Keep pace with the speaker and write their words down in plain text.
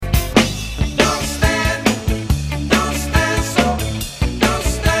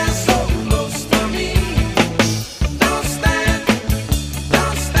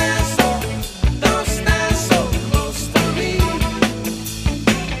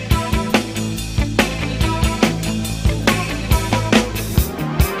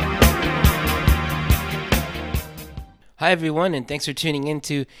Hi, everyone, and thanks for tuning in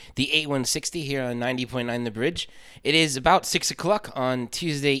to the 8160 here on 90.9 The Bridge. It is about 6 o'clock on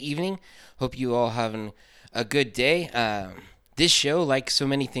Tuesday evening. Hope you all having a good day. This show, like so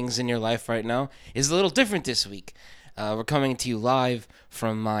many things in your life right now, is a little different this week. We're coming to you live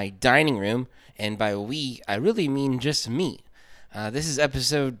from my dining room, and by we, I really mean just me. This is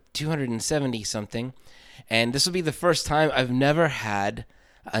episode 270-something, and this will be the first time I've never had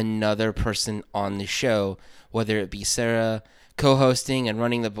another person on the show, whether it be Sarah co-hosting and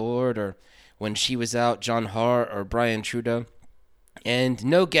running the board, or when she was out, John Hart or Brian Trudeau, and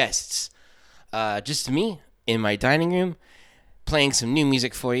no guests. Just me in my dining room playing some new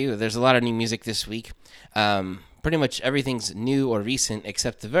music for you. There's a lot of new music this week. Pretty much everything's new or recent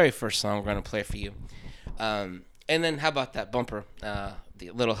except the very first song we're going to play for you. And then how about that bumper? The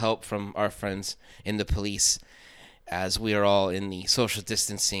little help from our friends in the police as we are all in the social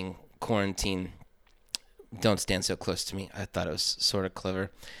distancing quarantine. Don't stand so close to me. I thought it was sort of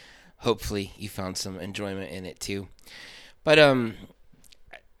clever. Hopefully you found some enjoyment in it too. But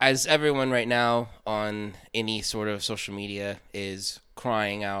as everyone right now on any sort of social media is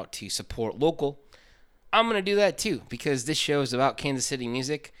crying out to support local, I'm going to do that too, because this show is about Kansas City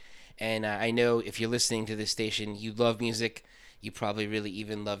music. And I know if you're listening to this station, you love music. You probably really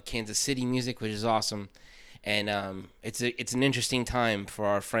even love Kansas City music, which is awesome. And it's an interesting time for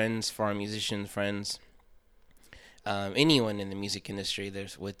our friends, for our musician friends, anyone in the music industry.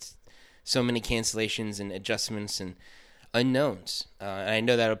 There's with so many cancellations and adjustments and unknowns. And I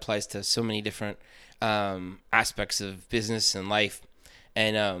know that applies to so many different aspects of business and life.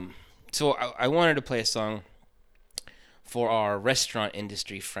 And so I wanted to play a song for our restaurant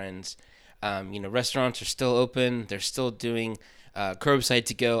industry friends. Restaurants are still open. They're still doing curbside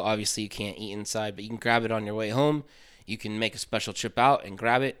to go. Obviously, you can't eat inside, but you can grab it on your way home. You can make a special trip out and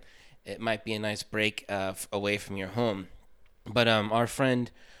grab it. It might be a nice break away from your home. But our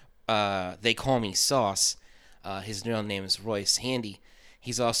friend, they call me Sauce. His real name is Royce Handy.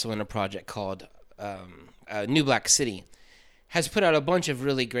 He's also in a project called New Black City. Has put out a bunch of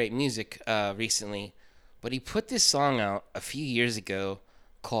really great music recently, but he put this song out a few years ago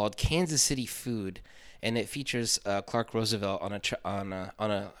called Kansas City Food, and it features Clark Roosevelt on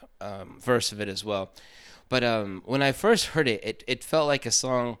a verse of it as well. But when I first heard it, it felt like a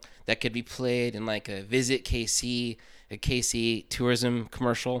song that could be played in like a Visit KC, a KC tourism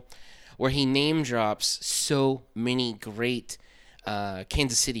commercial, where he name drops so many great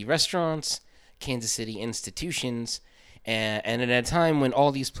Kansas City restaurants, Kansas City institutions, and at a time when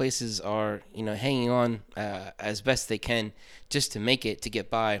all these places are, hanging on as best they can just to make it, to get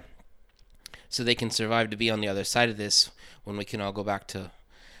by, so they can survive to be on the other side of this when we can all go back to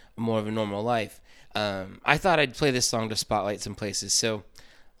more of a normal life. I thought I'd play this song to spotlight some places. So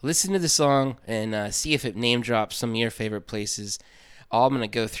listen to the song and see if it name drops some of your favorite places. I'm going to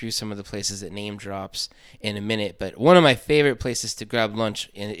go through some of the places it name drops in a minute, but one of my favorite places to grab lunch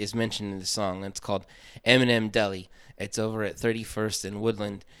is mentioned in the song. It's called M&M Deli. It's over at 31st and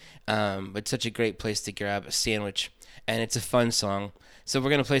Woodland, but such a great place to grab a sandwich, and it's a fun song. So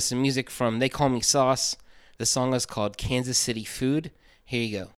we're going to play some music from They Call Me Sauce. The song is called Kansas City Food. Here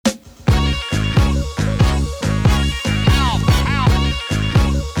you go.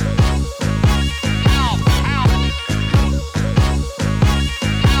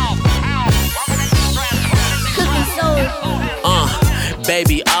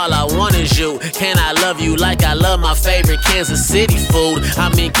 Baby, all I want is you. Can I love you like I love my favorite Kansas City food?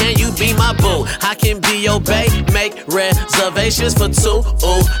 I mean, can you be my boo? I can be your babe, make reservations for two.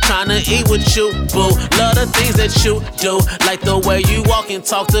 Ooh, tryna eat with you, boo. Love the things that you do, like the way you walk and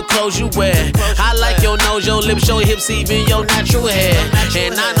talk, the clothes you wear. I like your nose, your lips, your hips, even your natural hair.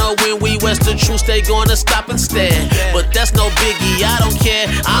 And I know when we West the truth, they gonna stop and stare. But that's no biggie, I don't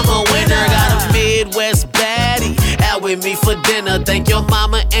care. I'm a winner, got a Midwest baddie out with me for dinner. Thank your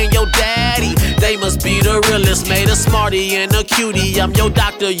mama and your daddy. They must be the realest. Made a smarty and a cutie. I'm your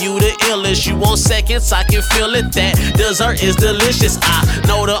doctor, you the illest. You want seconds, I can feel it. That dessert is delicious. I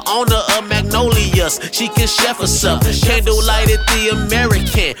know the owner of Magnolias. She can chef us up. Candlelight at the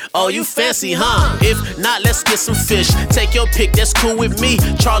American. Oh, you fancy, huh? If not, let's get some fish. Take your pick, that's cool with me.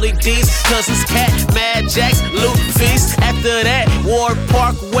 Charlie D's, Cousins Cat, Mad Jacks, Loot Feast. After that, Ward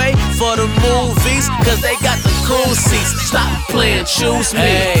Parkway for the movies. Cause they got the cool seats. Stop playing, choose me.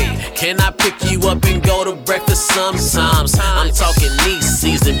 Hey, can I pick you up and go to breakfast sometimes? I'm talking Nice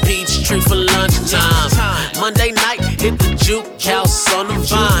season, Peachtree for lunchtime. Monday night, hit the juke house on the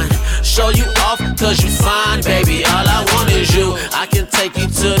Vine. Show you off cause you fine, baby, all I want is you. I can take you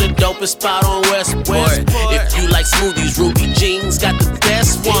to the dopest spot on Westport. If you like smoothies, Ruby Jeans got the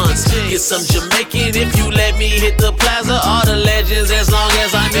best ones. Get Get some Jamaican if you let me hit the plaza. All the legends, as long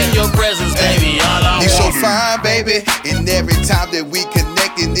as I'm in your presence, baby. All I want. You so fine, baby. And every time that we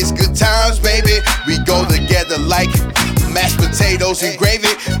connectin', it's good times, baby. We go together like mashed potatoes and gravy.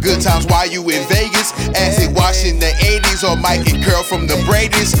 Good times while you in Vegas. Acid watching the 80s or Mike and Curl from the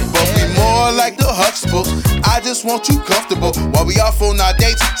Brady's. But we more like the Huxtables. I just want you comfortable while we off on our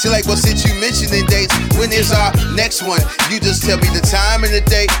dates. She like, well, since you mentioning dates, when is our next one? You just tell me the time and the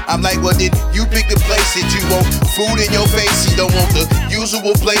date. I'm like, well, did you pick the place? Did you want food in your face? He don't want the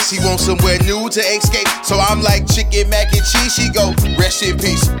usual place. He wants somewhere new to escape. So I'm like, chicken, mac and cheese. She go, rest in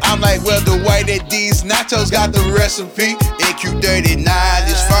peace. I'm like, well, the white at D's nachos got the recipe. NQ39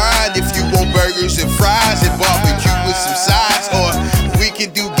 is fine if you want burgers and fries and barbecue with some sides. Or we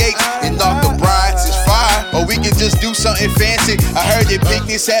can do Gates and knock the brides is fine. Or we can just do something fancy. I heard that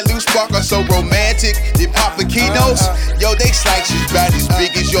picnics at Loose Park are so romantic. The Papaquinos, yo, they slices about as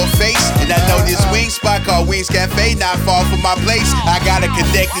big as your face. And I know this wing spot called Wings Cafe not far from my place. I got to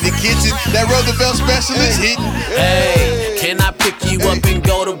connect to the kitchen. That Roosevelt special is hitting. Hey, can I pick you up and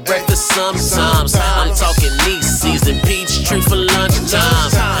go to breakfast sometimes? I'm talking Nice season, peach tree for lunchtime.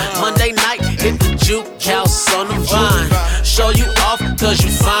 Monday night, hit the juke house on the vine. Show you off cause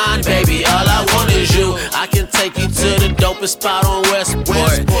you fine, baby. All I want is you. I can take you to the dopest spot on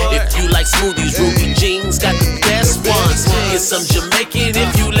Westport. If you like smoothies, Ruby Jeans got the best ones. Get some Jamaican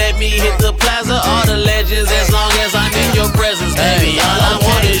if you let me hit the plaza. All the legends, as long as I'm in your presence, baby. All I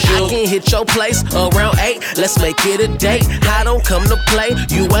want is you. I can hit your place around 8. Let's make it a date. I don't come to play.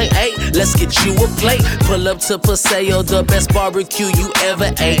 You ain't 8. Let's get you a plate. Pull up to Paseo, the best barbecue you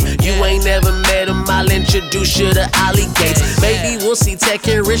ever ate. You ain't never met him, I'll introduce you to Ollie Gates. Maybe we'll see Tech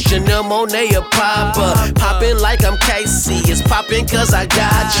and Rich, Chanel, Monet, or Papa. Poppin' like I'm KC. It's poppin' cause I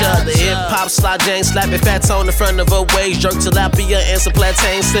got ya. The hip hop slide Jane slapping fat on the front of a wage. Jerk tilapia and some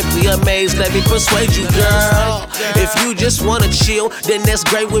plantain. Simply amazed. Let me persuade you, girl. If you just wanna chill, then that's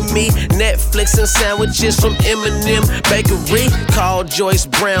great with me. Netflix and sandwiches from Eminem Bakery. Call Joyce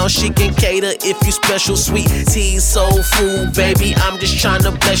Brown. She can cater if you special. Sweet tea, soul food, baby. I'm just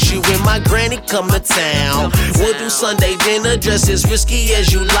tryna bless you when my granny come to town. We'll do Sunday dinner, dress as risky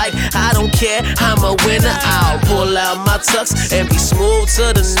as you like. I don't care, I'm a winner. I'll pull out my tux and be smooth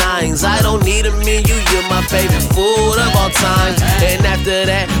to the nines. I don't need a menu, you're my favorite food of all time. And after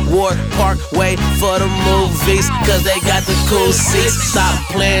that, Ward Park, wait for the movies, cause they got the cool seats. Stop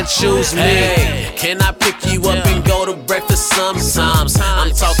playing, choose me. Hey, can I pick you up and go to breakfast sometimes?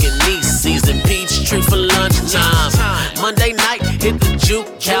 I'm talking Nice season, peach tree for lunchtime. Monday night, hit the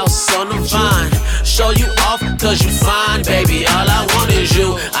juke house on the vine. Show you off cause you fine, baby. All I want is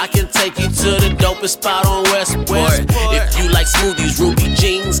you. I can take you to the dopest spot on Westport. If you like smoothies, Ruby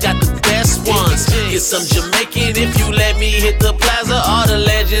Jeans got the best ones. Get some Jamaican if you let me hit the plaza. All the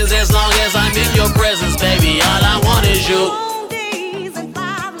legends, as long as I'm in your presence, baby. All I want is you.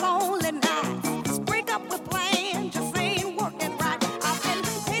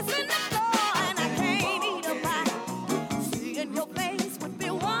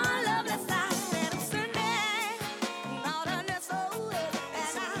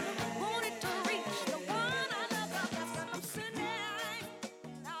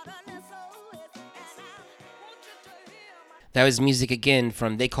 That was music again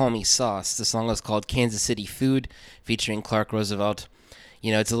from They Call Me Sauce. The song was called Kansas City Food, featuring Clark Roosevelt.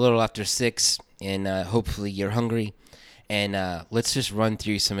 You know, it's a little after 6, and hopefully you're hungry. And let's just run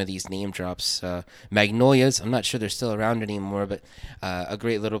through some of these name drops. Magnolias, I'm not sure they're still around anymore, but a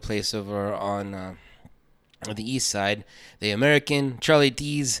great little place over on the east side. The American, Charlie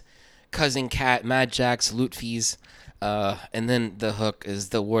D's, Cousin Cat, Mad Jack's, Loot Fees. And then the hook is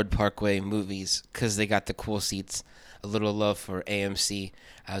the Ward Parkway Movies, because they got the cool seats. A little love for AMC,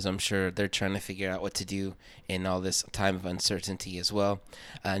 as I'm sure they're trying to figure out what to do in all this time of uncertainty as well.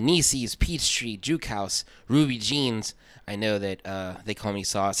 Niecy's, Peachtree, Juke House, Ruby Jeans. I know that They Call Me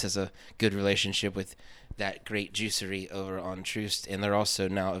Sauce has a good relationship with that great juicery over on Troost, and they're also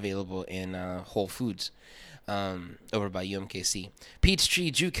now available in Whole Foods over by UMKC. Peachtree,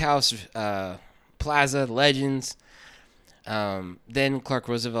 Juke House, Plaza, Legends. Then Clark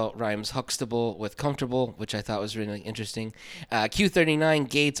Roosevelt rhymes Huxtable with comfortable, which I thought was really interesting. Q39,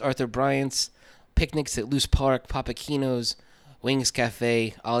 Gates, Arthur Bryant's, Picnics at Loose Park, Papaquinos, Wings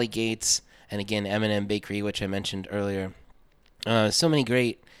Cafe, Ollie Gates, and again M&M Bakery, which I mentioned earlier. So many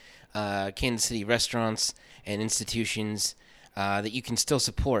great Kansas City restaurants and institutions that you can still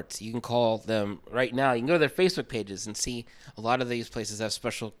support. You can call them right now. You can go to their Facebook pages and see a lot of these places have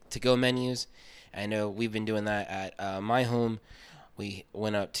special to-go menus. I know we've been doing that at my home we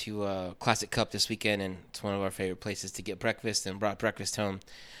went up to Classic Cup this weekend, and it's one of our favorite places to get breakfast, and brought breakfast home.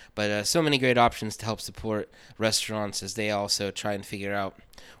 But so many great options to help support restaurants as they also try and figure out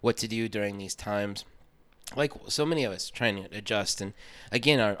what to do during these times. Like so many of us trying to adjust. And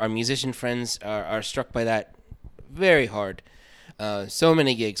again, our musician friends are struck by that very hard. So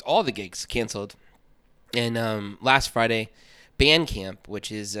many gigs, all the gigs canceled. And last Friday, Bandcamp,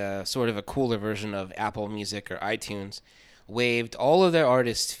 which is sort of a cooler version of Apple Music or iTunes, waived all of their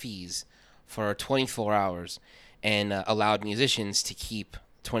artists' fees for 24 hours and allowed musicians to keep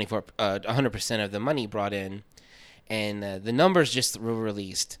 100% of the money brought in. And the numbers just were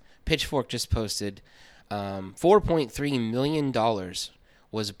released. Pitchfork just posted $4.3 million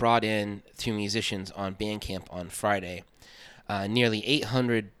was brought in to musicians on Bandcamp on Friday. Nearly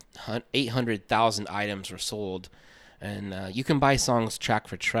 800,000 items were sold. And you can buy songs track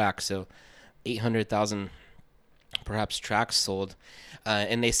for track, so 800,000 perhaps tracks sold.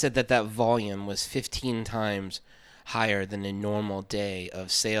 And they said that volume was 15 times higher than a normal day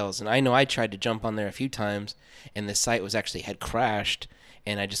of sales. And I know I tried to jump on there a few times, and the site had crashed,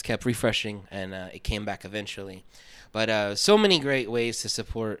 and I just kept refreshing, and it came back eventually. But so many great ways to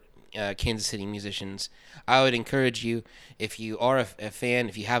support Kansas City musicians. I would encourage you, if you are a fan,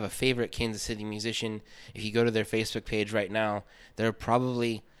 if you have a favorite Kansas City musician, if you go to their Facebook page right now, they're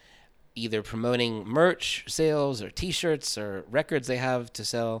probably either promoting merch sales or T-shirts or records they have to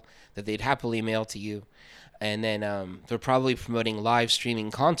sell that they'd happily mail to you. And then they're probably promoting live streaming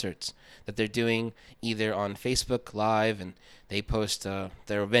concerts that they're doing either on Facebook Live, and they post their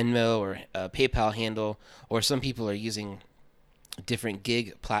Venmo or PayPal handle, or some people are using different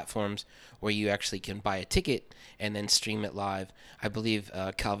gig platforms where you actually can buy a ticket and then stream it live. I believe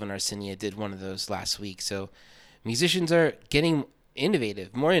Calvin Arsinia did one of those last week. So musicians are getting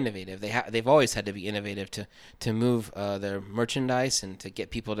more innovative. They've always had to be innovative to move their merchandise and to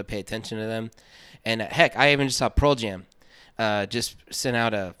get people to pay attention to them. And heck, I even just saw Pearl Jam just sent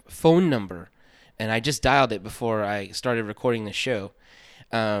out a phone number, and I just dialed it before I started recording the show,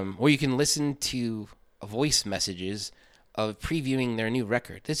 where you can listen to voice messages of previewing their new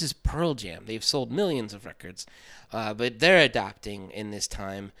record. This is Pearl Jam. They've sold millions of records, but they're adapting in this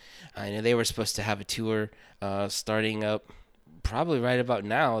time. I know they were supposed to have a tour starting up probably right about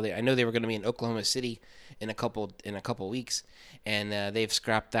now. I know they were going to be in Oklahoma City in a couple weeks, and they've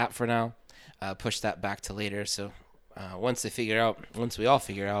scrapped that for now, pushed that back to later. So once we all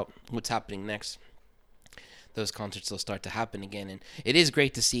figure out what's happening next, those concerts will start to happen again. And it is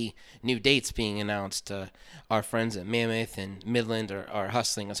great to see new dates being announced. Our friends at Mammoth and Midland are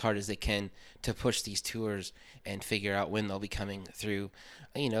hustling as hard as they can to push these tours and figure out when they'll be coming through,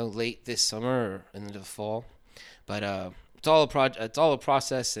 late this summer or into the fall. But it's all a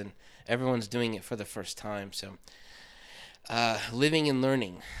process, and everyone's doing it for the first time. So living and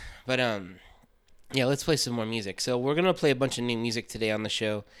learning. But yeah, let's play some more music. So we're going to play a bunch of new music today on the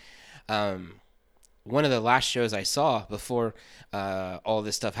show. One of the last shows I saw before all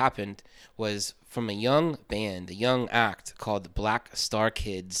this stuff happened was from a young band, a young act called Black Star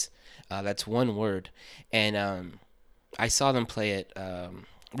Kids. That's one word. And I saw them play at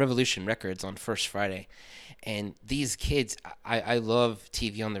Revolution Records on First Friday. And these kids, I love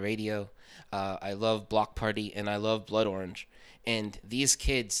TV on the radio. I love Block Party, and I love Blood Orange. And these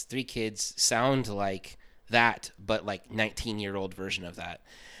kids, 3 kids, sound like that, but like 19-year-old version of that.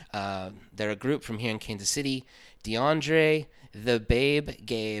 They're a group from here in Kansas City. DeAndre, The Babe,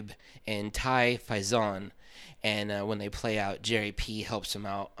 Gabe, and Ty Faison. And when they play out, Jerry P helps them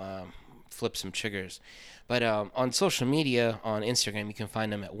out, flip some triggers. But on social media, on Instagram, you can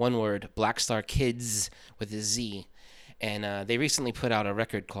find them at one word, Black Star Kids with a Z. And they recently put out a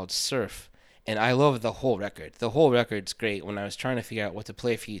record called Surf. And I love the whole record. The whole record's great. When I was trying to figure out what to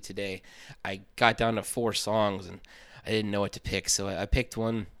play for you today, I got down to 4 songs, and I didn't know what to pick. So I picked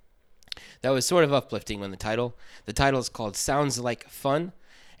one that was sort of uplifting when the title is called Sounds Like Fun.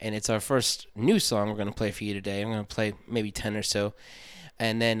 And it's our first new song we're going to play for you today. I'm going to play maybe 10 or so.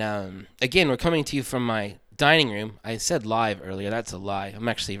 And then, again, we're coming to you from my dining room. I said live earlier. That's a lie. I'm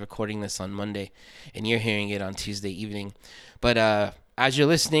actually recording this on Monday, and you're hearing it on Tuesday evening. But as you're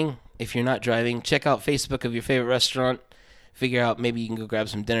listening, if you're not driving, check out Facebook of your favorite restaurant. Figure out maybe you can go grab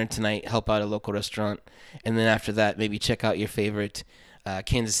some dinner tonight, help out a local restaurant. And then after that, maybe check out your favorite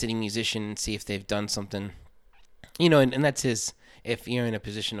Kansas City musician and see if they've done something. And that's if you're in a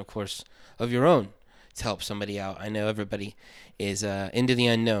position, of course, of your own to help somebody out. I know everybody is into the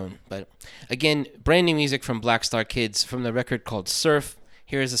unknown. But again, brand new music from Black Star Kids from the record called Surf.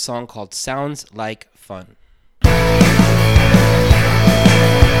 Here is a song called Sounds Like Fun.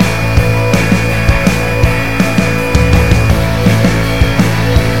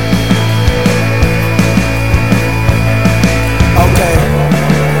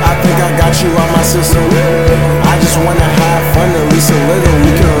 my system. I just wanna have fun, at least a little.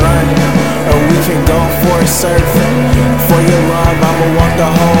 We can run, or we can go for a surf. For your love, I'ma walk the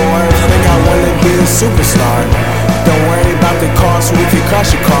whole earth. Think I wanna be a superstar. Don't worry about the cost, we can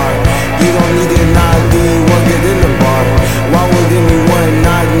crash your car. You don't need an ID, won't get in the bar. Why would anyone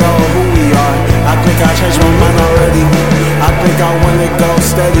not know who we are? I think I changed my mind already. I think I wanna go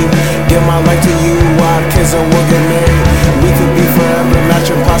steady. Give my life to you, I have kids and we'll get married. We could be forever, match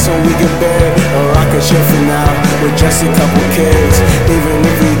your possum, we get buried. Or I could chill for now, with just a couple kids. Even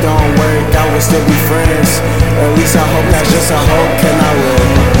if we don't work, I will still be friends. At least I hope that's just a hope, can I live?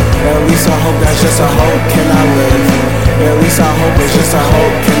 At least I hope that's just a hope, can I live? At least I hope it's just a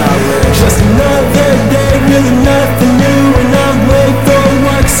hope, can I live? Just another day, really nothing new. And I'm late for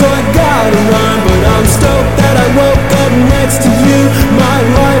work, so I gotta run. But I'm stoked that I woke up next to you. My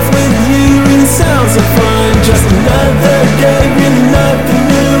life with you really sounds like fun. Just another day, really nothing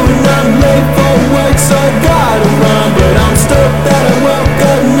new. And I'm late for work, so I gotta run. But I'm stoked that I woke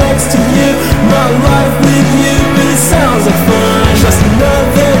up next to you. My life with you really sounds like fun. Just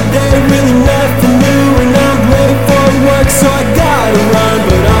another day, really nothing new. And I'm late for work, so I gotta run.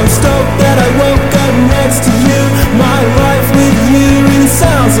 But I'm stoked that I woke up next to you. My life with you really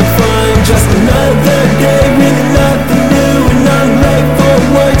sounds like fun. Just another day, really nothing new. And I'm late for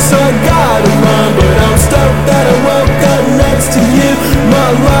work.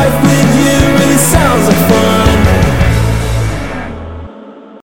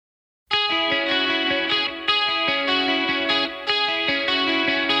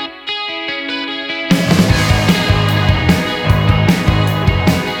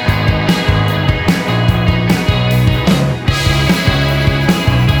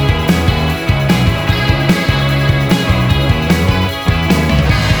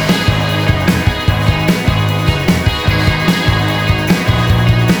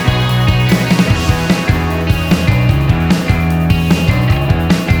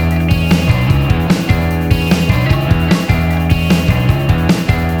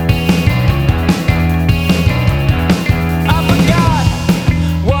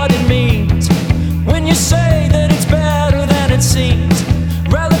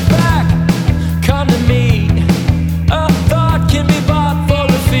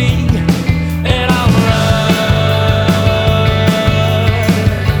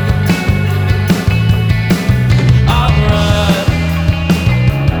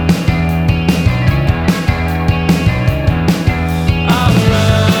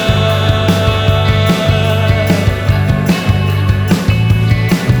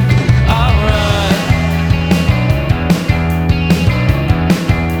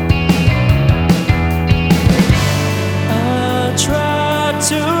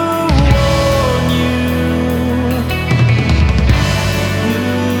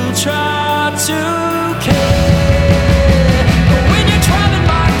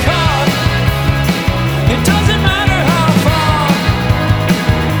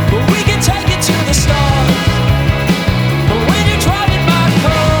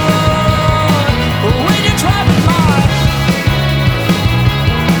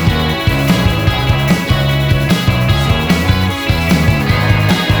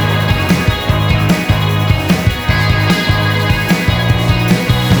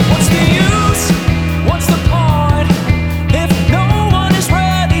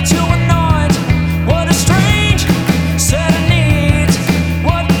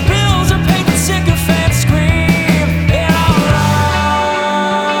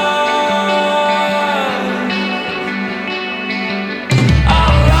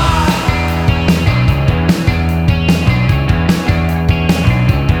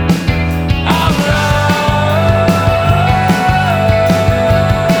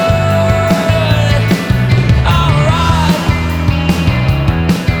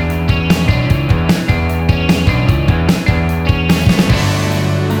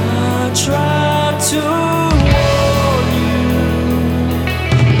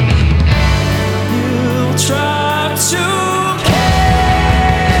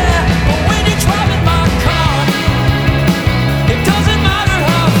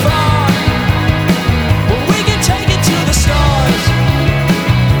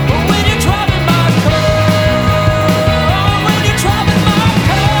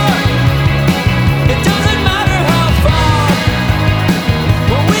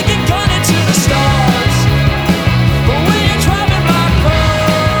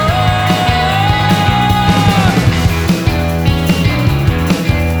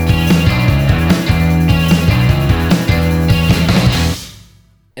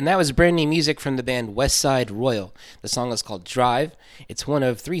 And that was brand new music from the band West Side Royal. The song is called Drive. It's one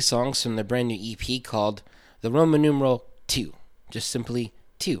of 3 songs from the brand new EP called The Roman numeral 2. Just simply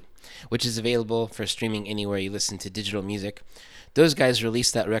 2, which is available for streaming anywhere you listen to digital music. Those guys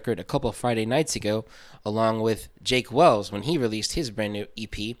released that record a couple Friday nights ago, along with Jake Wells when he released his brand new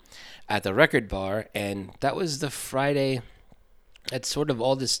EP at the Record Bar, and that was the Friday that sort of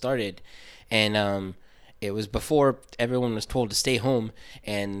all this started. And it was before everyone was told to stay home,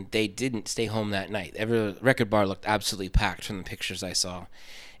 and they didn't stay home that night. Every Record Bar looked absolutely packed from the pictures I saw,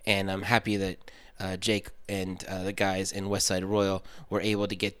 and I'm happy that Jake and the guys in West Side Royal were able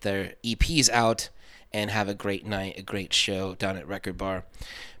to get their EPs out and have a great night, a great show down at Record Bar.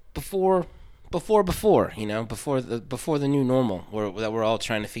 Before the new normal that we're all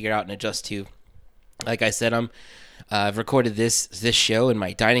trying to figure out and adjust to. Like I said, I've recorded this show in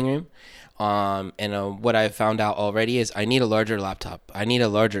my dining room. And what I've found out already is I need a larger laptop. I need a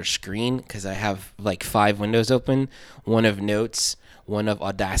larger screen because I have like 5 windows open, one of Notes, one of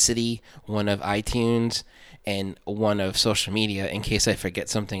Audacity, one of iTunes, and one of social media in case I forget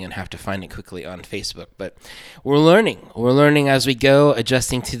something and have to find it quickly on Facebook. But we're learning as we go,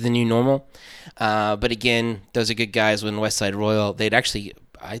 adjusting to the new normal. But again, those are good guys. When West Side Royal,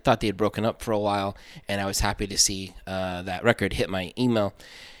 I thought they had broken up for a while, and I was happy to see that record hit my email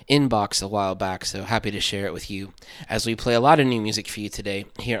inbox a while back, so happy to share it with you as we play a lot of new music for you today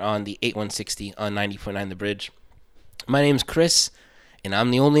here on the 8160 on 90.9 The Bridge. My name's Chris, and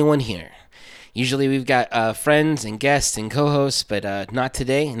I'm the only one here. Usually we've got friends and guests and co-hosts, but not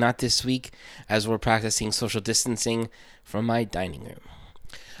today, not this week, as we're practicing social distancing from my dining room.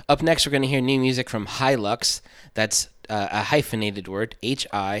 Up next, we're going to hear new music from Hilux. That's a hyphenated word,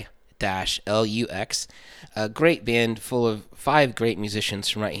 Hilux. A great band full of 5 great musicians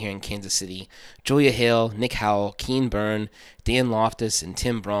from right here in Kansas City. Julia Hale, Nick Howell, Keen Byrne, Dan Loftus, and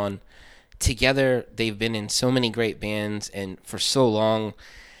Tim Braun. Together, they've been in so many great bands and for so long,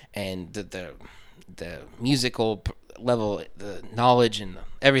 and the musical level, the knowledge and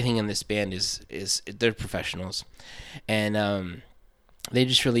everything in this band is they're professionals. And they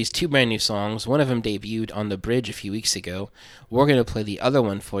just released 2 brand new songs. One of them debuted on The Bridge a few weeks ago. We're going to play the other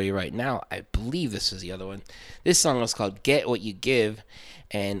one for you right now. I believe this is the other one. This song is called Get What You Give.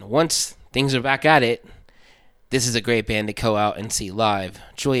 And once things are back at it, this is a great band to go out and see live.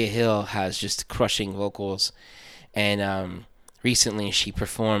 Julia Hill has just crushing vocals. And recently she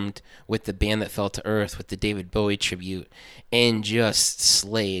performed with the Band That Fell to Earth with the David Bowie tribute and just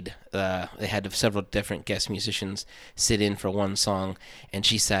slayed. They had several different guest musicians sit in for one song, and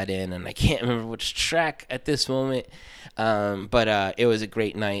she sat in, and I can't remember which track at this moment, but it was a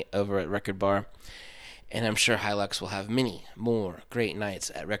great night over at Record Bar, and I'm sure Hilux will have many more great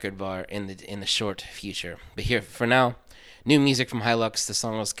nights at Record Bar in the short future. But here, for now, new music from Hilux. The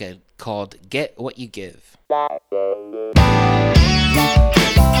song was called Get What You Give.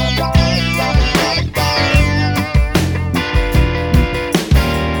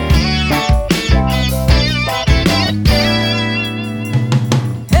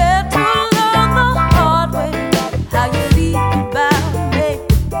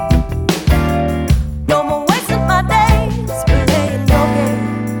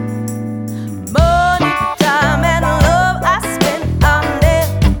 Money, time, and love I spent, I'll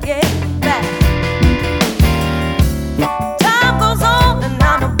never get back.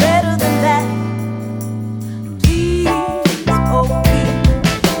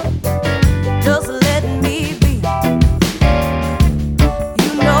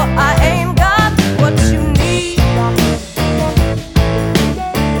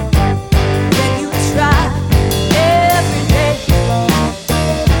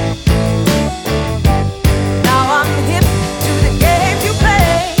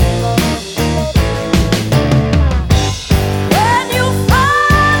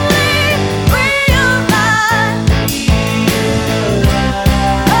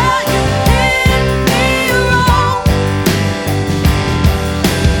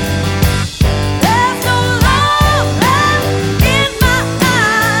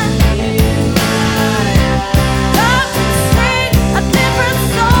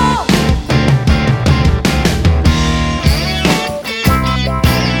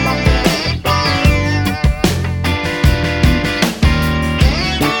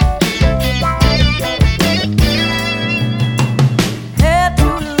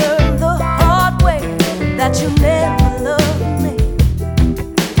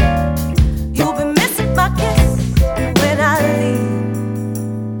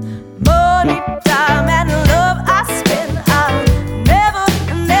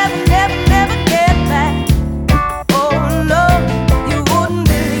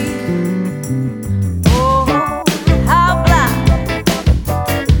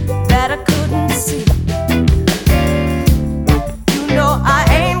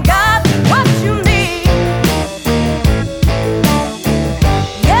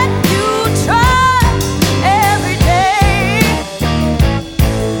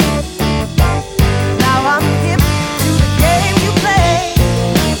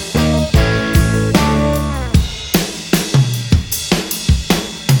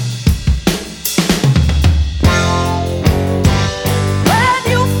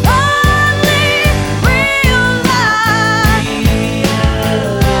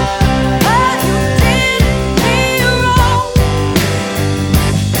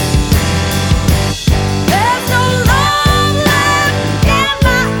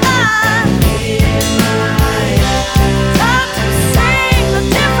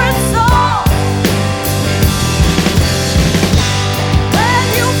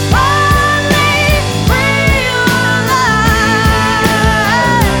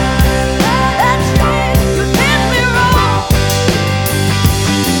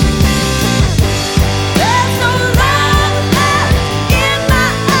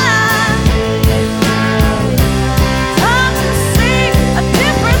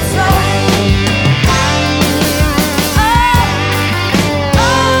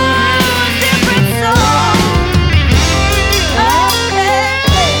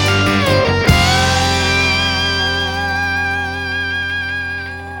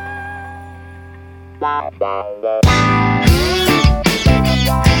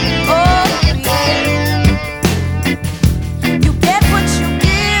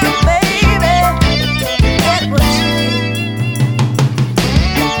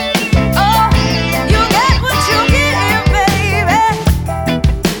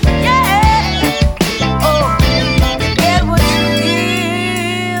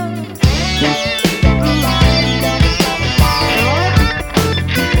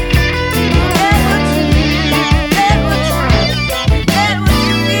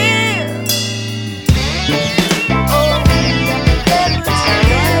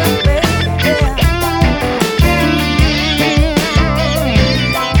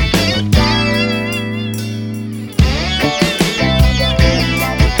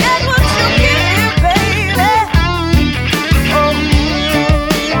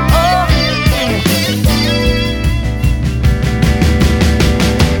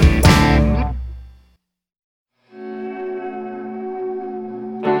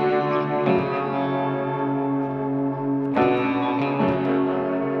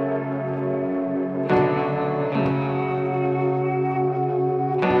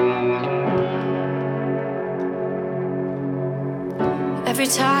 Every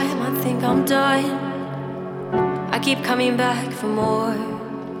time I think I'm done, I keep coming back for more.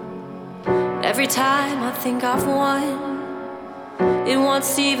 Every time I think I've won, it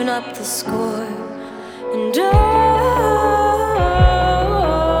wants to even up the score. And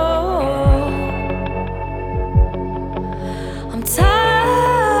I'm tired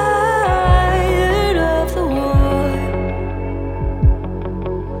of the war.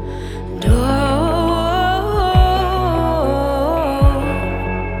 And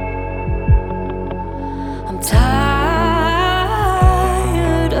I'm tired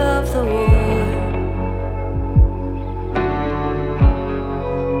of the war.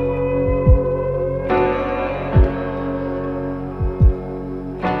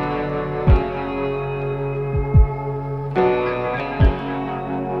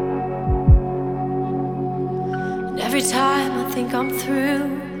 Every time I think I'm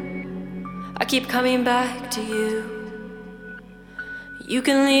through, I keep coming back to you. You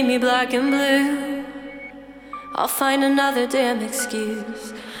can leave me black and blue, I'll find another damn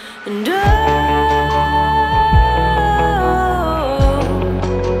excuse. And I'm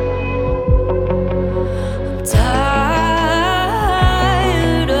tired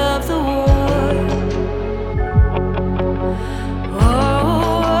of the war.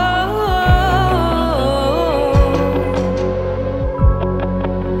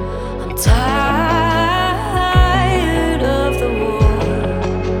 I'm tired of the war.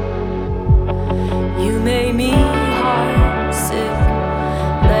 You made me heartsick,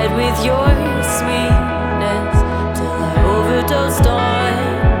 led with your sweetness till I overdosed on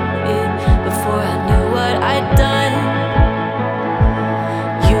it before I knew what I'd done.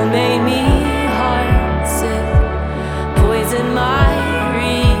 You made me heartsick, poisoned my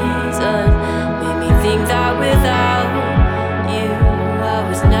reason, made me think that without you I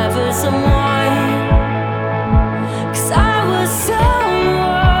was never someone. 'Cause I was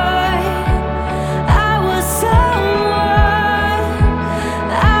someone, I was someone,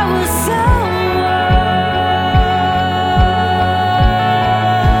 I was someone,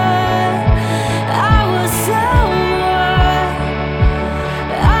 I was someone,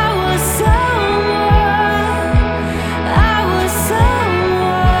 I was someone, I was someone.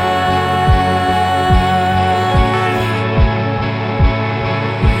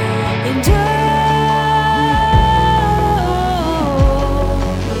 And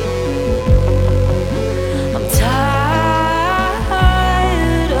I'm tired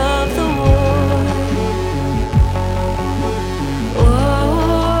of the war.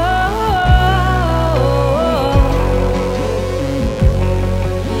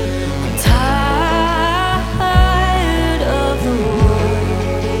 I'm tired of the war.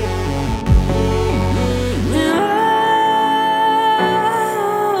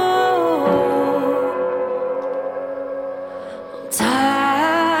 I'm tired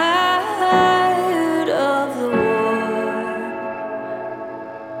of the war.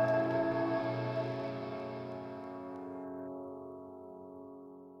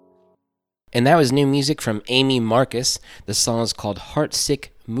 And that was new music from Amy Marcus. The song is called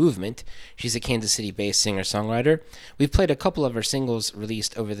Heartsick Movement. She's a Kansas City-based singer-songwriter. We've played a couple of her singles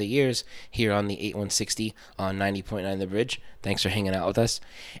released over the years here on the 8160 on 90.9 The Bridge. Thanks for hanging out with us.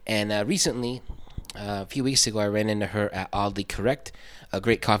 And recently, a few weeks ago, I ran into her at Oddly Correct, a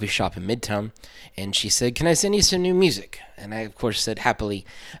great coffee shop in Midtown, and she said, "Can I send you some new music?" And I, of course, said happily,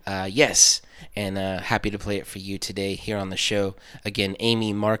 yes, and happy to play it for you today here on the show. Again,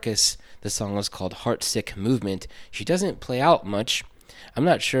 Amy Marcus. The song was called Heartsick Movement. She doesn't play out much. I'm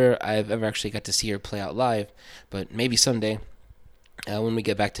not sure I've ever actually got to see her play out live, but maybe someday. When we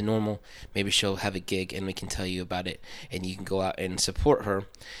get back to normal, maybe she'll have a gig and we can tell you about it and you can go out and support her.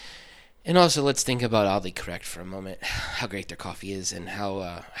 And also, let's think about Oddly Correct for a moment, how great their coffee is, and how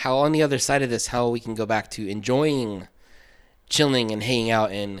on the other side of this, how we can go back to enjoying chilling and hanging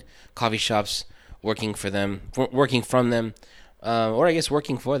out in coffee shops, working from them, or I guess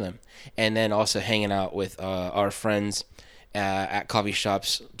working for them, and then also hanging out with our friends at coffee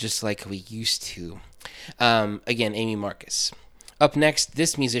shops, just like we used to. Again, Amy Marcus. Up next,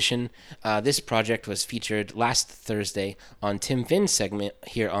 this musician, this project was featured last Thursday on Tim Finn's segment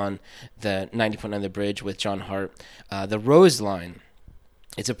here on the 90.9 The Bridge with John Hart, The Rose Line.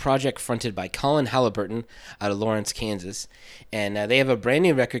 It's a project fronted by Colin Halliburton out of Lawrence, Kansas, and they have a brand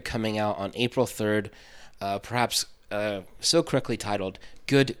new record coming out on April 3rd, perhaps so correctly titled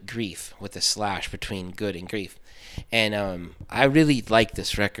Good Grief, with a slash between good and grief. And I really like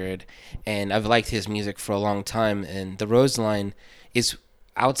this record, and I've liked his music for a long time. And the Rose Line is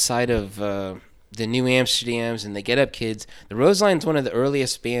outside of the New Amsterdams and the Get Up Kids. The Rose Line is one of the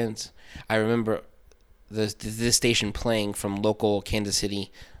earliest bands I remember the station playing from local Kansas City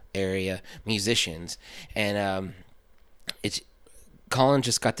area musicians. And it's Colin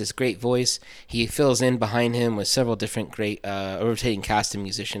just got this great voice. He fills in behind him with several different great rotating cast of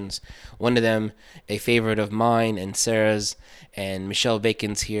musicians. One of them, a favorite of mine and Sarah's, and Michelle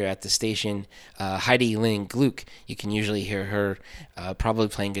Bacon's here at the station. Heidi Lynn Gluck. You can usually hear her probably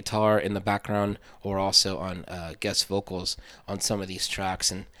playing guitar in the background or also on guest vocals on some of these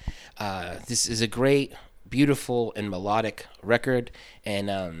tracks. And this is a great, beautiful, and melodic record.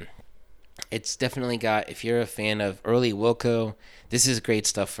 And it's definitely got, if you're a fan of early Wilco, this is great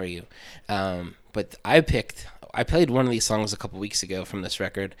stuff for you. But I played one of these songs a couple weeks ago from this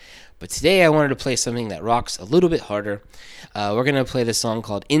record, but today I wanted to play something that rocks a little bit harder. We're going to play this song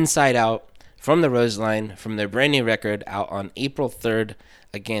called Inside Out from the Rose Line, from their brand new record out on April 3rd.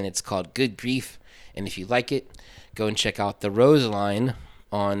 Again, it's called Good Grief, and if you like it, go and check out the Rose Line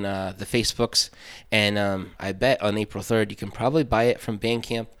on the Facebooks, and I bet on April 3rd you can probably buy it from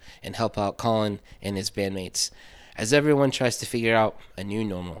Bandcamp and help out Colin and his bandmates as everyone tries to figure out a new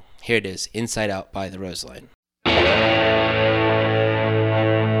normal. Here it is, Inside Out by the Rose Line.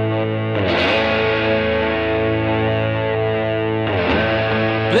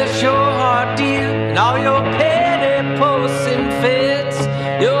 Bless your heart, dear, and all your petty posts and fits.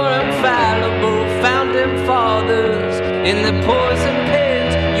 Your infallible founding fathers in the poison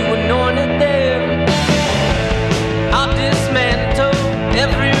pens, you anointed them. I'll dismantle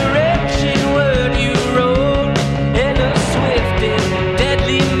every wretched word you wrote in a swift and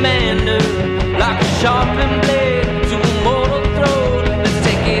deadly manner, like a sharpened blade to a mortal throat. Let's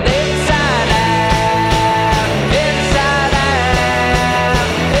take it inside out, inside out,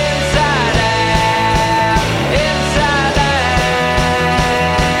 inside out, inside out.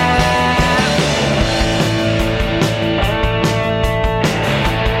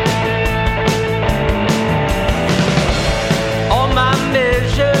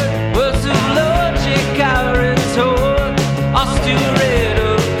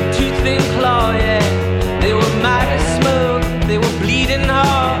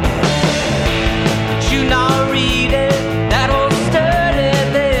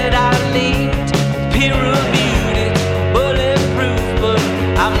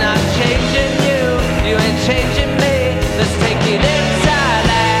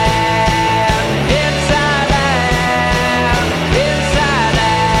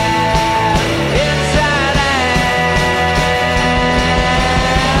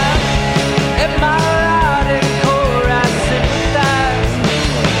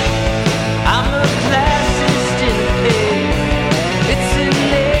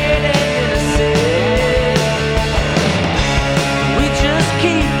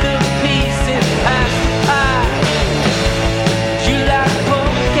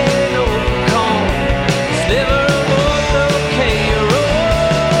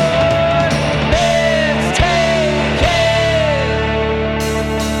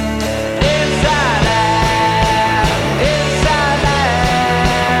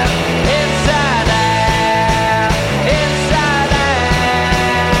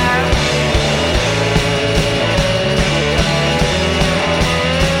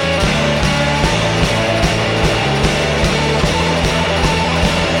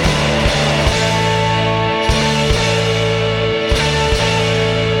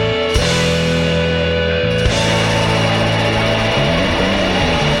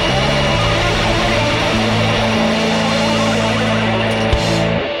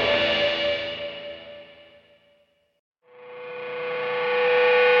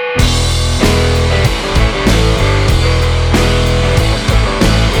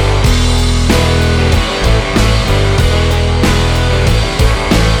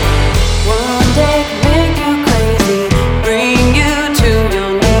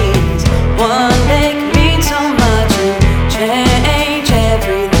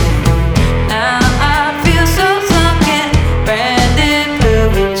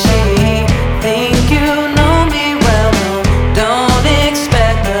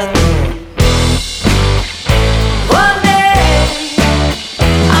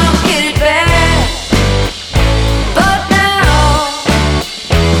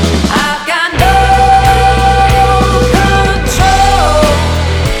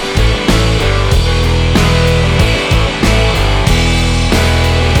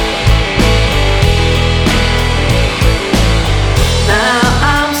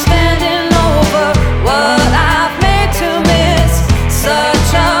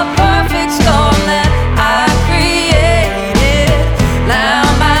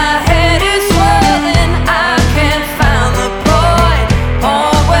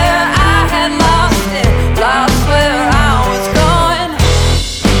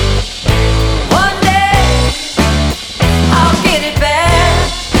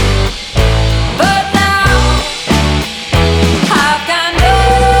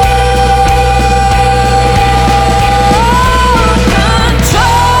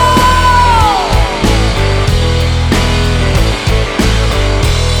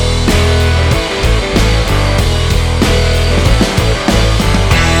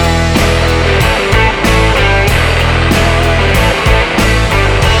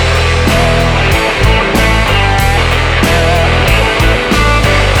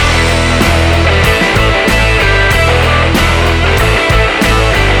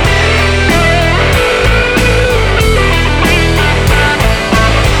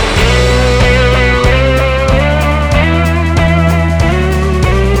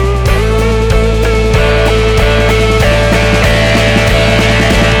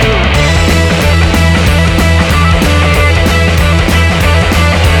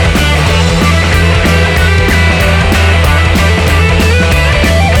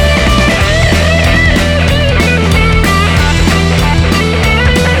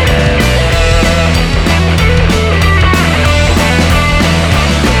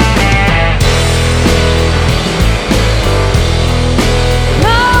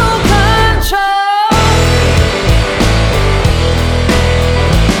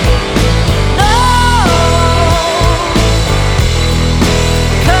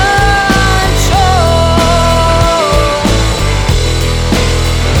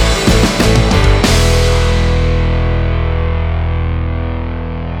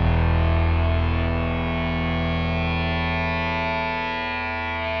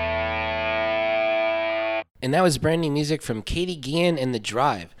 And that was brand new music from Katie Gann and The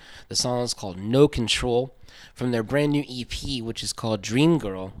Drive. The song is called No Control from their brand new EP, which is called Dream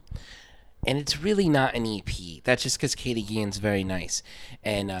Girl. And it's really not an EP. That's just because Katie Gann's very nice.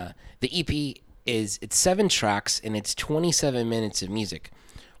 And the EP it's 7 tracks and it's 27 minutes of music.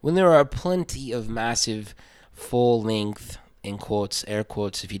 When there are plenty of massive, full-length, in quotes, air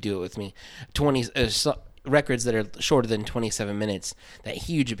quotes, if you do it with me, records that are shorter than 27 minutes that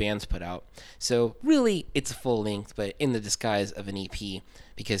huge bands put out. So really, it's full length, but in the disguise of an EP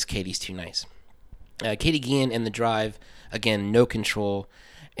because Katie's too nice. Katie Gann and The Drive, again, No Control,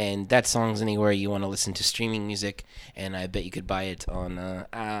 and that song's anywhere you want to listen to streaming music, and I bet you could buy it on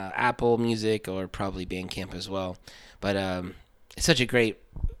Apple Music or probably Bandcamp as well. But it's such a great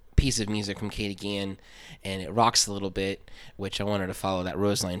piece of music from Katie Gann, and it rocks a little bit, which I wanted to follow that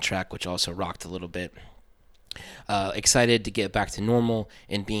Roseline track, which also rocked a little bit. Excited to get back to normal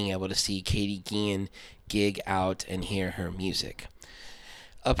and being able to see Katie Gann gig out and hear her music.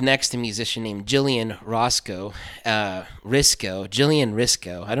 Up next, a musician named Jillian Risco. Jillian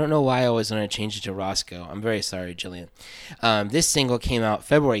Risco. I don't know why I always want to change it to Roscoe. I'm very sorry, Jillian. This single came out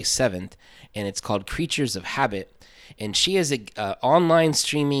February 7th, and it's called Creatures of Habit. And she has a online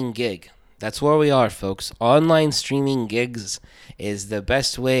streaming gig. That's where we are, folks. Online streaming gigs is the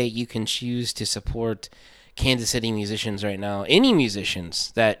best way you can choose to support Kansas City musicians right now. Any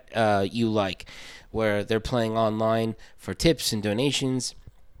musicians that you like, where they're playing online for tips and donations.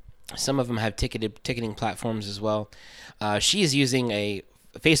 Some of them have ticketing platforms as well. She is using a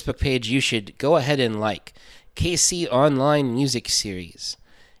Facebook page you should go ahead and like. KC Online Music Series.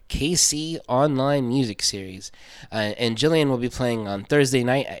 KC Online Music Series. And Jillian will be playing on Thursday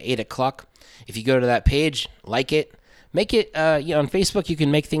night at 8 o'clock. If you go to that page, like it. Make it, on Facebook, you can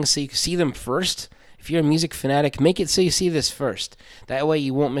make things so you can see them first. If you're a music fanatic, make it so you see this first. That way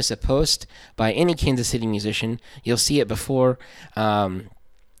you won't miss a post by any Kansas City musician. You'll see it before.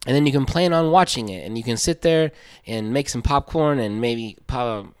 And then you can plan on watching it, and you can sit there and make some popcorn and maybe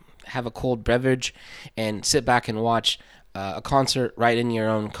have a cold beverage and sit back and watch a concert right in your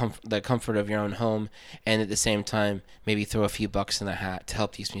own the comfort of your own home, and at the same time maybe throw a few bucks in the hat to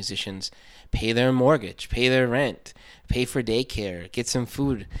help these musicians pay their mortgage, pay their rent, pay for daycare, get some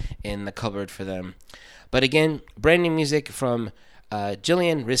food in the cupboard for them. But again, brand new music from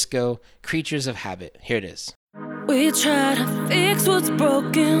Jillian Risco, Creatures of Habit. Here it is. We try to fix what's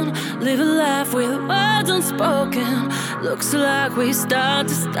broken, live a life with words unspoken. Looks like we start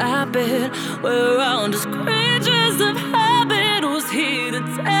to stop it. We're all just creatures of habit. Who's here to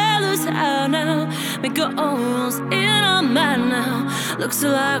tell us how now? Make our own rules in our mind now. Looks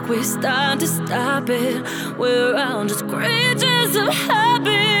like we start to stop it. We're all just creatures of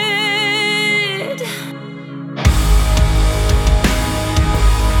habit.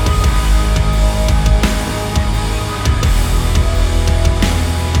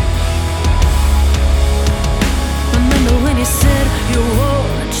 You said you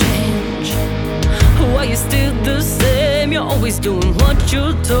wanna change, why you still the same? You're always doing what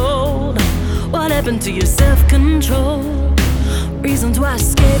you're told. What happened to your self-control? Reasons why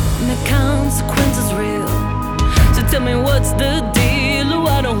escape and the consequences real. So tell me what's the deal? Oh,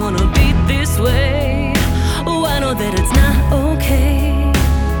 I don't wanna be this way. Oh, I know that it's not okay.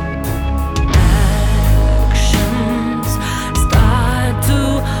 Actions start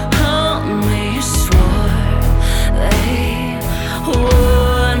to haunt me. Swore they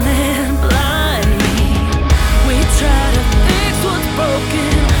warning blind me. We try to fix what's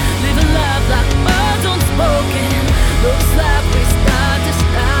broken, live a life like words unspoken. Looks like we start to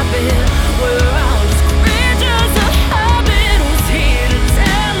stop it. We're all just creatures of habit. Who's here to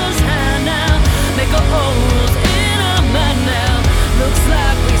tell us how now? Make our own rules in our mind now. Looks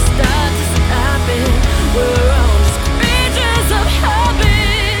like we start to stop it. We're all just creatures of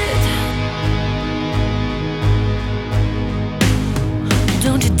habit.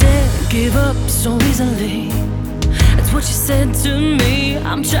 Don't you dare give up so easily. That's what you said to me.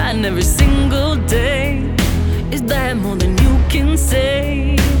 I'm trying every single day. Is that more than you can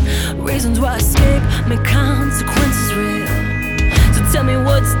say? Reasons why escape make consequences real. So tell me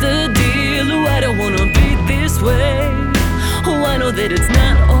what's the deal? Oh, I don't wanna be this way. Oh, I know that it's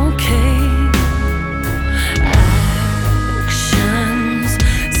not okay. Actions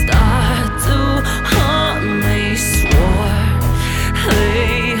start to haunt me. Swore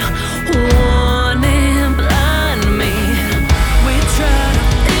they warning blind me. We try to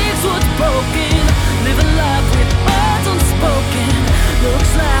fix what's broken, live a life with words unspoken.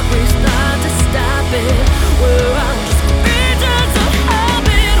 Looks like we start to stop it. We're all just creatures of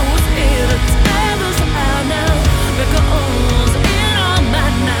habit. Who's here to tell us how now? Make our own rules in our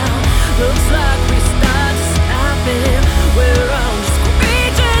mind now.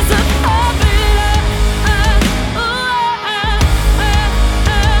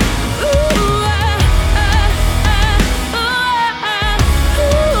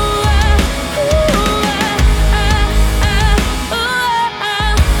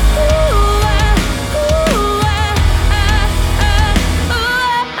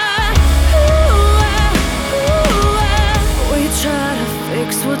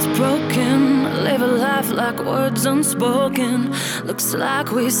 Looks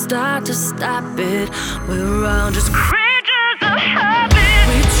like we start to stop it. We're all just creatures of habit.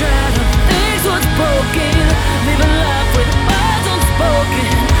 We try to fix what's broken, living life with words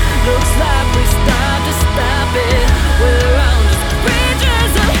unspoken. Looks like we start to stop it. We're all just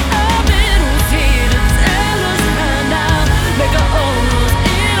creatures of habit. Who's here to tell us how now? Make our own rules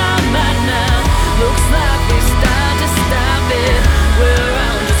in our mind now. Looks like we start to stop it. We're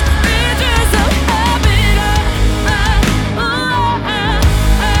all just creatures of habit.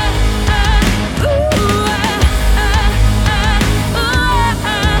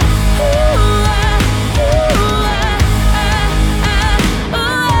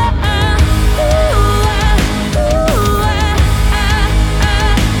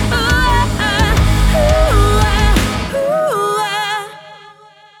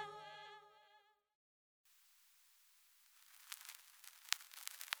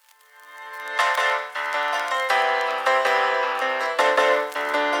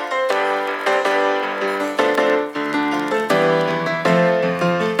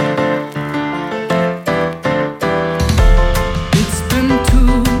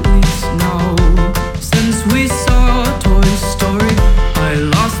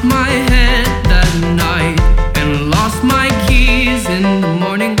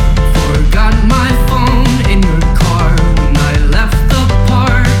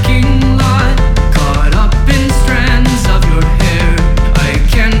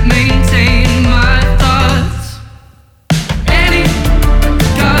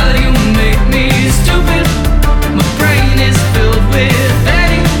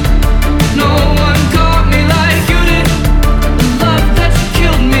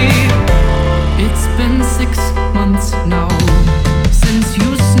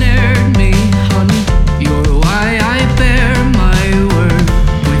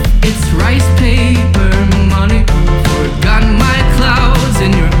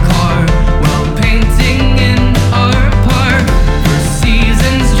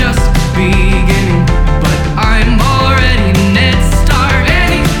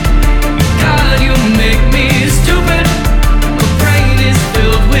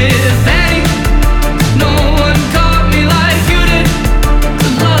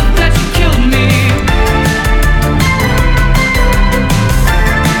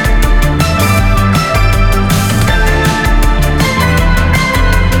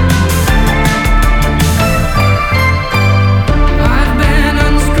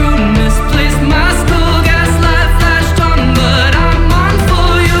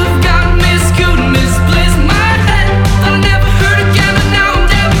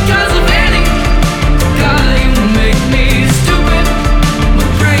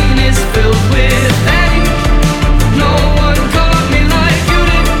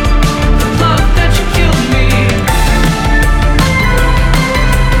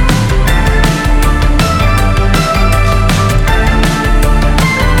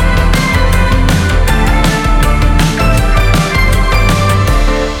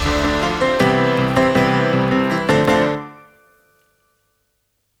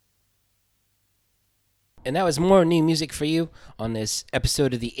 And that was more new music for you on this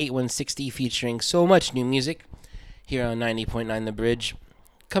episode of the 8160 featuring so much new music here on 90.9 The Bridge.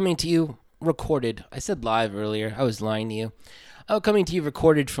 Coming to you recorded. I said live earlier. I was lying to you. Coming to you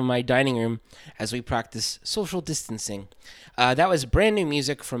recorded from my dining room as we practice social distancing. That was brand new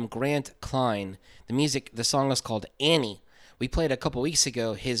music from Grant Klein. The song is called Annie. We played a couple weeks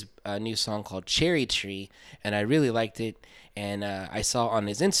ago his new song called Cherry Tree, and I really liked it. And I saw on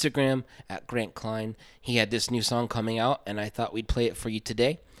his Instagram at Grant Klein, he had this new song coming out, and I thought we'd play it for you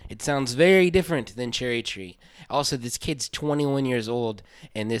today. It sounds very different than Cherry Tree. Also, this kid's 21 years old,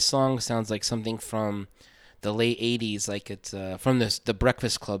 and this song sounds like something from the late 80s, like it's from the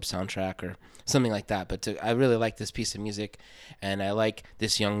Breakfast Club soundtrack or something like that. But I really like this piece of music, and I like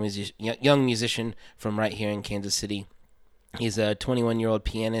this young musician from right here in Kansas City. He's a 21-year-old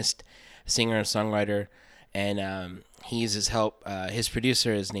pianist, singer, and songwriter, and he uses help. His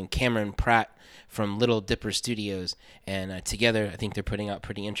producer is named Cameron Pratt from Little Dipper Studios, and together I think they're putting out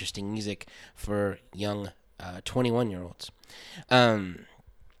pretty interesting music for young 21-year-olds. I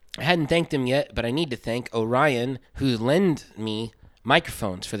hadn't thanked him yet, but I need to thank Orion, who lent me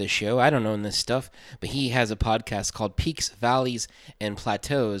microphones for this show. I don't know this stuff, but he has a podcast called Peaks, Valleys, and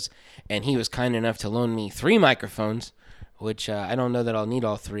Plateaus, and he was kind enough to loan me 3 microphones, which I don't know that I'll need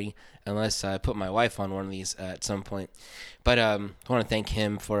all 3 unless I put my wife on one of these at some point. But I want to thank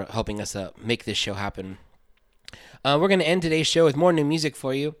him for helping us make this show happen. We're going to end today's show with more new music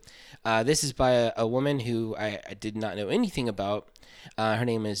for you. This is by a woman who I did not know anything about. Her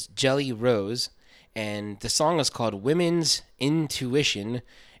name is Jelly Rose, and the song is called Women's Intuition,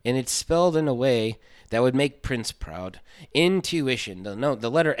 and it's spelled in a way that would make Prince proud. Intuition, the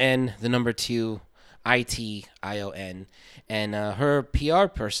letter N, the number 2, ITION, and her PR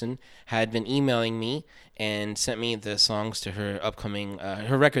person had been emailing me and sent me the songs to her upcoming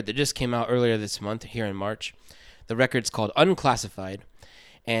her record that just came out earlier this month here in March. The record's called Unclassified,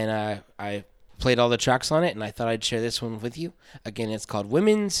 and I played all the tracks on it, and I thought I'd share this one with you. Again, it's called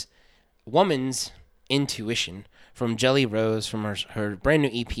Woman's Intuition from Jelly Rose from her brand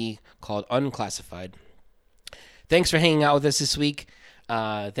new EP called Unclassified. Thanks for hanging out with us this week.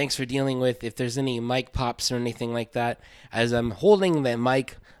 Thanks for dealing with if there's any mic pops or anything like that, as I'm holding the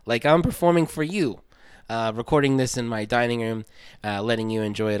mic like I'm performing for you. Recording this in my dining room, letting you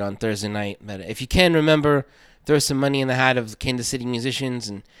enjoy it on Thursday night. But if you can, remember, throw some money in the hat of Kansas City musicians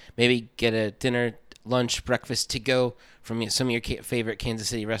and maybe get a dinner, lunch, breakfast to go from some of your favorite Kansas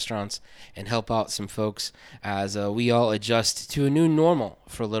City restaurants and help out some folks as we all adjust to a new normal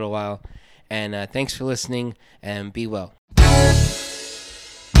for a little while. And thanks for listening, and be well.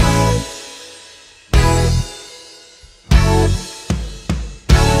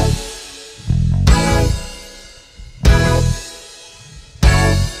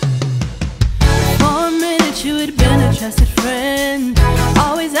 You had been a trusted friend,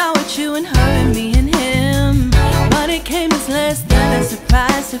 always out with you and her and me and him. But it came as less than a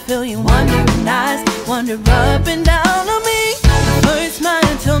surprise to feel you wondering eyes wander up and down on me. The first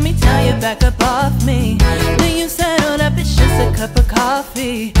smile told me, tell you back up off me. Then you settled up, it's just a cup of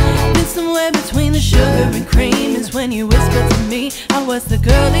coffee. Then somewhere between the sugar and cream is when you whispered to me, I was the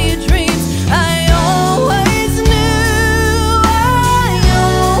girl of your dreams. I always knew.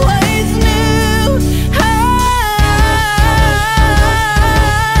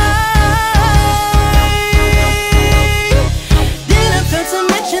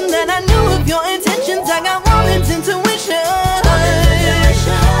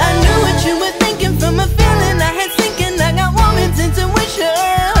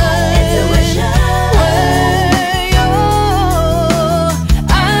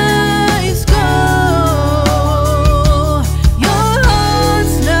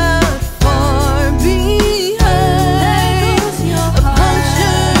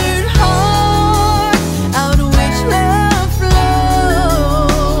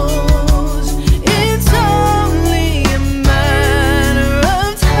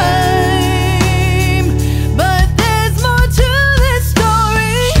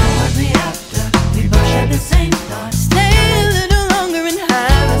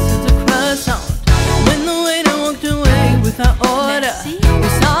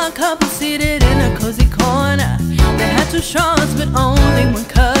 Straws, but only one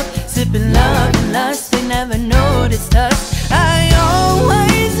cup. Sipping love and lust, they never noticed us. I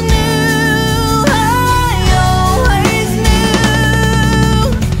always knew,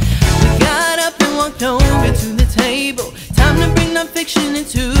 We got up and walked over to the table. Time to bring non-fiction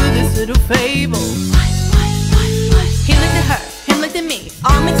into this little fable. He looked at her, him looked at me,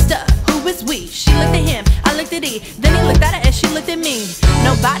 all mixed up. Who was we? She looked at him, I looked at he. Then he looked at her and she looked at me.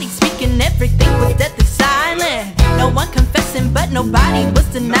 Nobody speaking, everything was deathly silent. No one confessing, but nobody was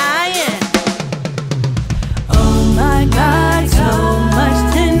denying. Oh my God.